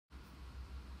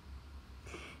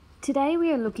Today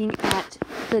we are looking at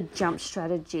the jump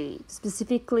strategy,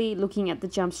 specifically looking at the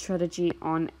jump strategy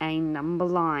on a number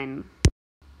line.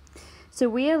 So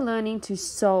we are learning to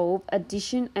solve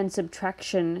addition and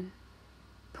subtraction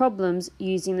problems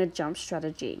using the jump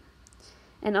strategy.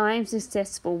 And I am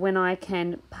successful when I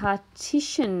can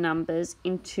partition numbers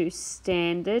into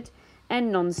standard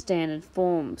and non-standard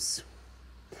forms.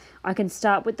 I can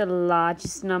start with the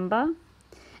largest number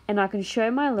and I can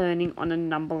show my learning on a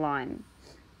number line.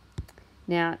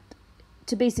 Now,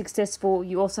 to be successful,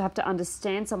 you also have to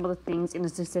understand some of the things in the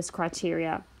success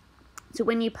criteria. So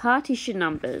when you partition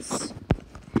numbers,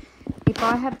 if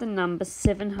I have the number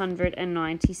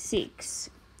 796,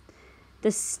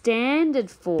 the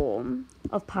standard form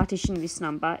of partitioning this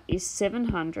number is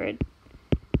 700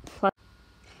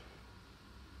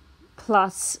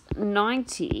 plus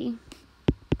 90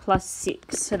 plus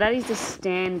 6. So that is the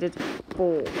standard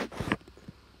form.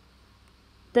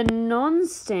 The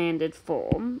non-standard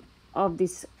form of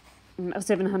this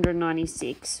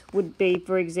 796 would be,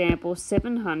 for example,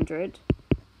 700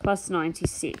 plus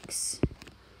 96.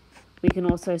 We can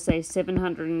also say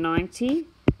 790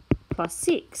 plus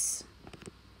 6.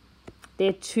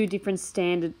 They're two different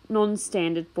standard,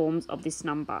 non-standard forms of this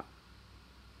number.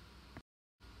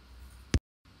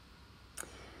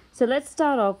 So let's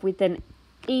start off with an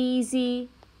easy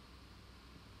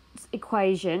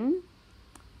equation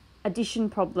addition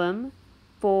problem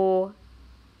for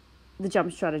the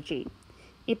jump strategy.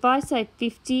 If I say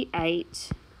 58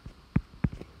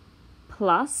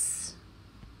 plus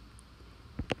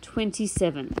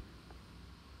 27.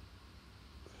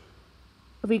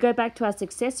 If we go back to our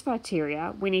success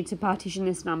criteria, we need to partition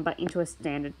this number into a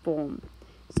standard form.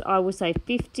 So I will say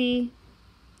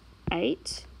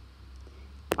 58,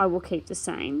 I will keep the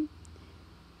same,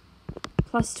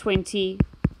 plus 20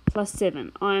 plus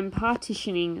 7. I am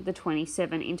partitioning the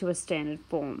 27 into a standard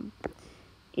form.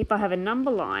 If I have a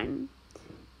number line,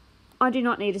 I do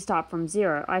not need to start from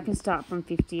 0. I can start from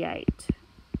 58.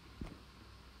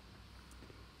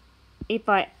 If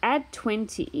I add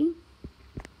 20,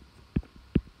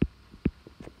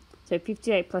 so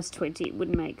 58 plus 20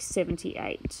 would make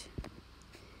 78.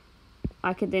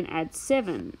 I could then add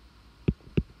 7.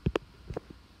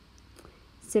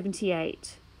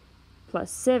 78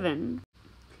 plus 7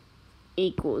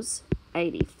 equals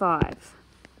 85.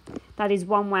 That is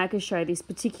one way I can show this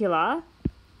particular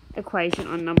equation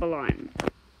on number line.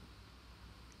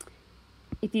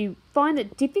 If you find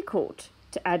it difficult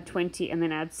to add 20 and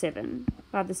then add 7,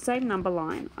 I have the same number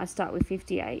line. I start with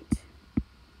 58.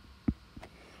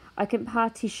 I can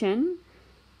partition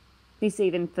this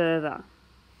even further.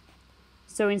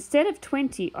 So instead of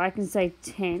 20, I can say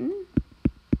 10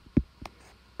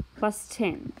 plus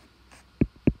 10.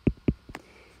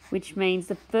 Which means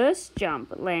the first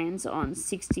jump lands on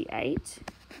 68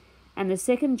 and the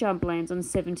second jump lands on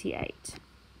 78.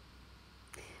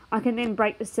 I can then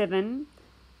break the 7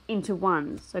 into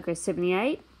ones. So go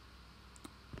 78,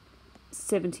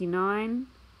 79,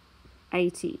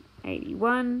 80,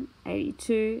 81,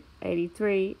 82,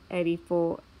 83,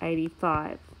 84,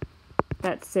 85.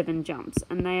 That's 7 jumps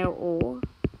and they are all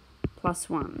plus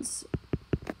ones.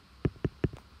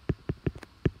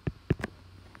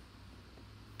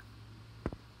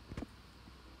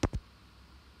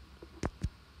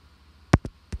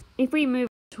 If we move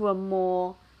to a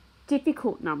more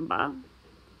difficult number,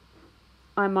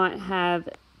 I might have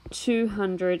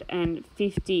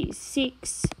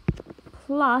 256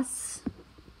 plus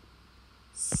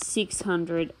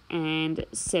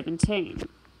 617.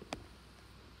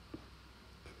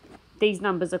 These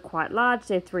numbers are quite large,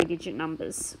 they're 3-digit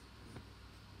numbers.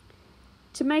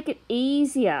 To make it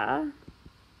easier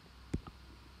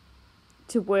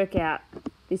to work out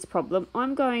this problem,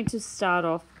 I'm going to start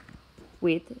off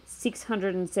with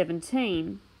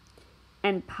 617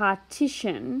 and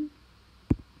partition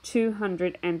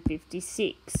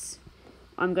 256.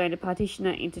 I'm going to partition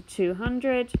that into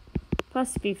 200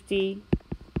 plus 50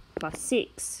 plus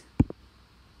 6.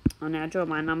 I'll now draw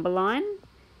my number line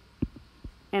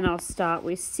and I'll start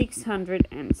with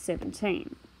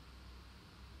 617.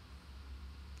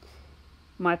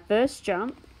 My first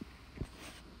jump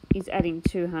is adding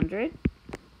 200.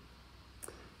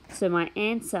 So my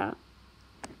answer,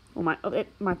 or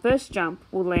my first jump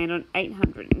will land on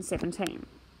 817.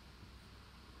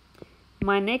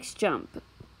 My next jump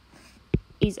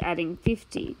is adding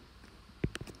 50.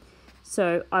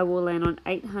 So I will land on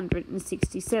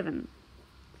 867.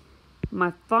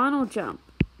 My final jump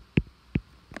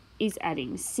is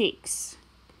adding 6.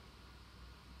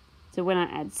 So when I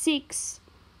add 6,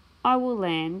 I will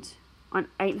land on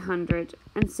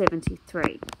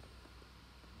 873.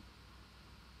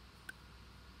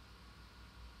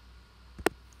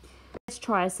 Let's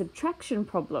try a subtraction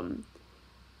problem.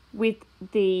 With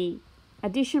the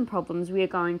addition problems, we are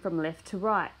going from left to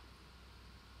right.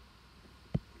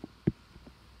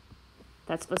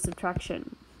 That's for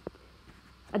subtraction.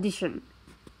 Addition.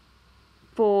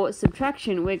 For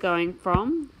subtraction, we're going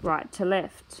from right to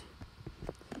left.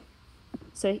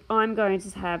 So I'm going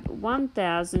to have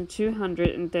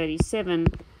 1,237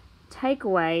 take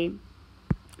away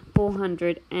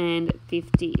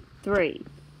 453.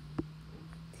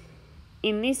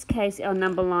 In this case, our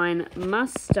number line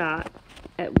must start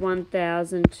at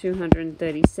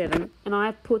 1,237, and I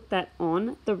have put that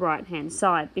on the right-hand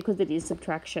side because it is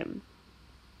subtraction.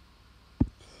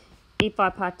 If I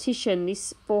partition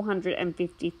this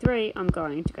 453, I'm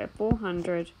going to go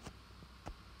 400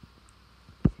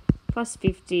 plus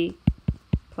 50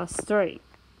 plus 3.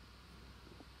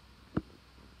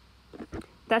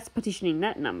 That's partitioning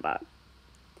that number.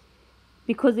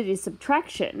 Because it is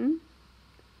subtraction,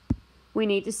 we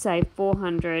need to say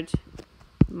 400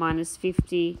 minus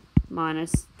 50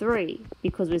 minus 3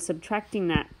 because we're subtracting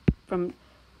that from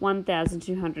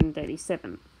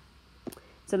 1,237.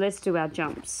 So let's do our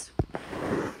jumps.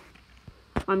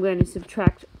 I'm going to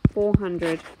subtract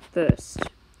 400 first,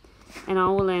 and I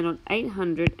will land on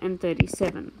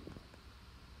 837.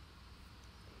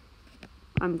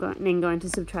 I'm then going to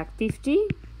subtract 50.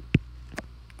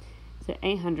 So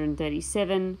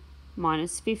 837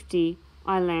 minus 50,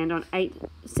 I land on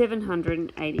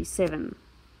 787.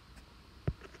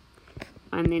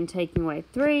 I'm then taking away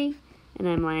 3, and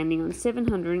I'm landing on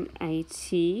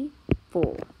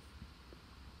 784.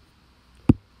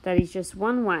 That is just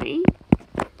one way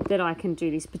that I can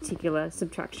do this particular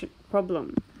subtraction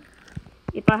problem.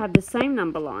 If I have the same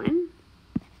number line,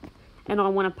 and I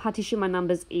want to partition my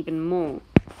numbers even more,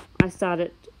 I start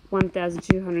at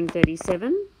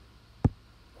 1,237.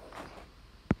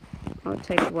 I'll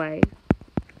take away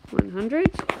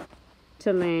 100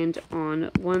 to land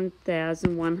on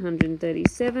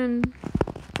 1,137.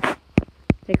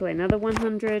 Take away another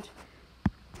 100,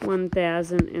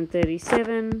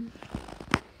 1,037.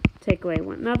 Take away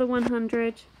another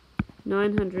 100,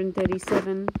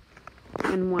 937,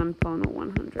 and one final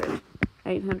 100,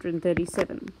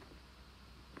 837.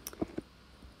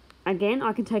 Again,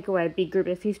 I can take away a big group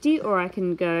of 50, or I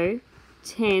can go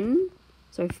 10,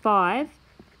 so 5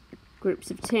 groups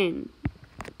of 10.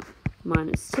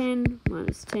 Minus 10,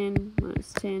 minus 10,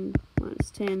 minus 10, minus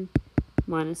 10,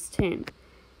 minus 10.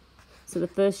 So the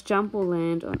first jump will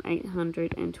land on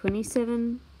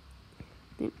 827,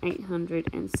 then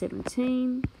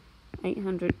 817,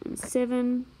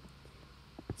 807,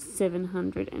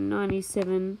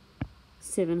 797,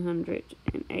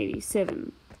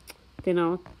 787. Then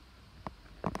I'll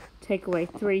take away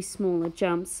 3 smaller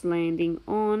jumps, landing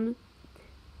on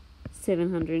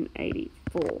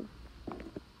 784.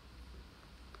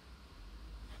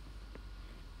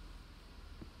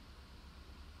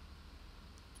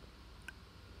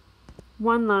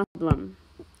 One last problem.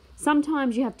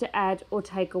 Sometimes you have to add or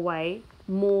take away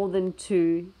more than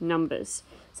 2 numbers.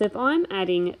 So if I'm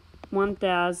adding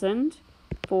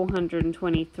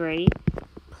 1,423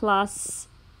 plus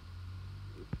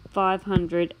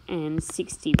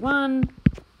 561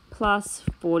 plus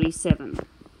 47,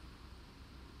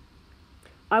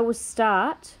 I will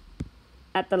start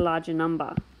at the larger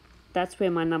number. That's where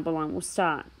my number line will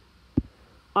start.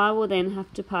 I will then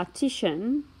have to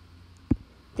partition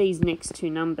these next 2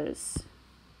 numbers.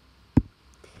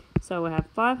 So we'll have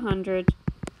 500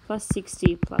 plus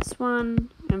 60 plus 1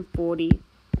 and 40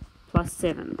 plus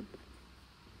 7.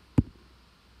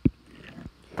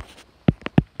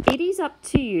 It is up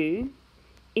to you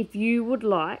if you would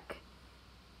like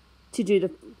to do the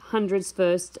hundreds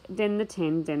first, then the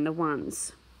 10, then the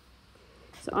ones.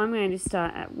 So I'm going to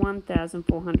start at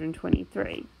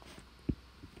 1,423.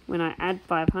 When I add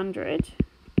 500,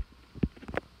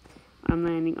 I'm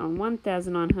landing on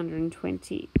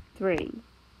 1,923.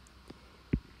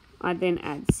 I then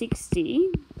add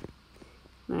 60,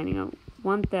 landing on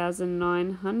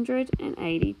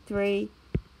 1,983,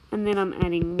 and then I'm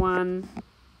adding 1,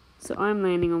 so I'm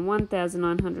landing on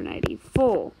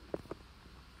 1,984.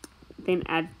 Then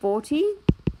add 40,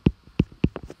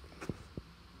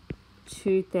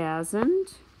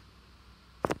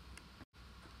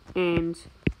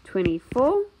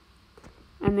 2,024,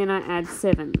 and then I add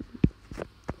 7,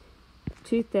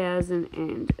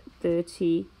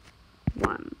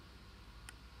 2,031.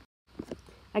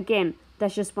 Again,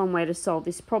 that's just one way to solve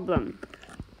this problem.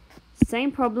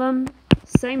 Same problem,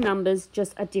 same numbers,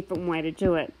 just a different way to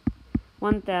do it.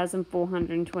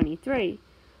 1,423.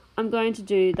 I'm going to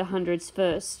do the hundreds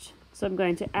first. So I'm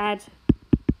going to add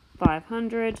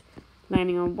 500,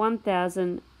 landing on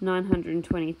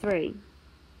 1,923.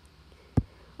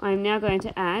 I'm now going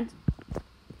to add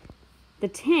the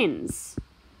tens.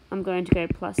 I'm going to go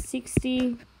plus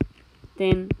 60,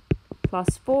 then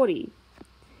plus 40.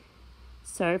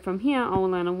 So from here, I will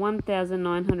land on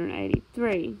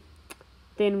 1,983.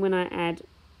 Then when I add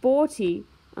 40,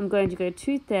 I'm going to go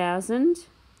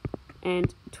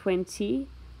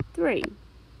 2,023.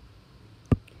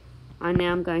 I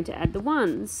now am going to add the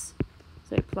ones.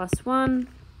 So plus 1,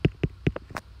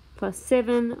 plus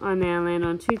 7, I now land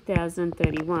on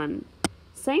 2,031.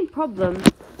 Same problem,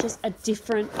 just a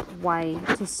different way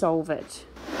to solve it.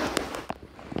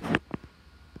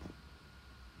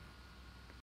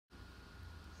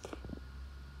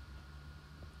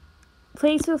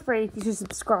 Please feel free to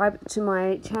subscribe to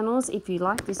my channels if you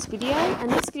like this video,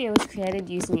 and this video was created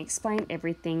using Explain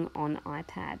Everything on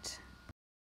iPad.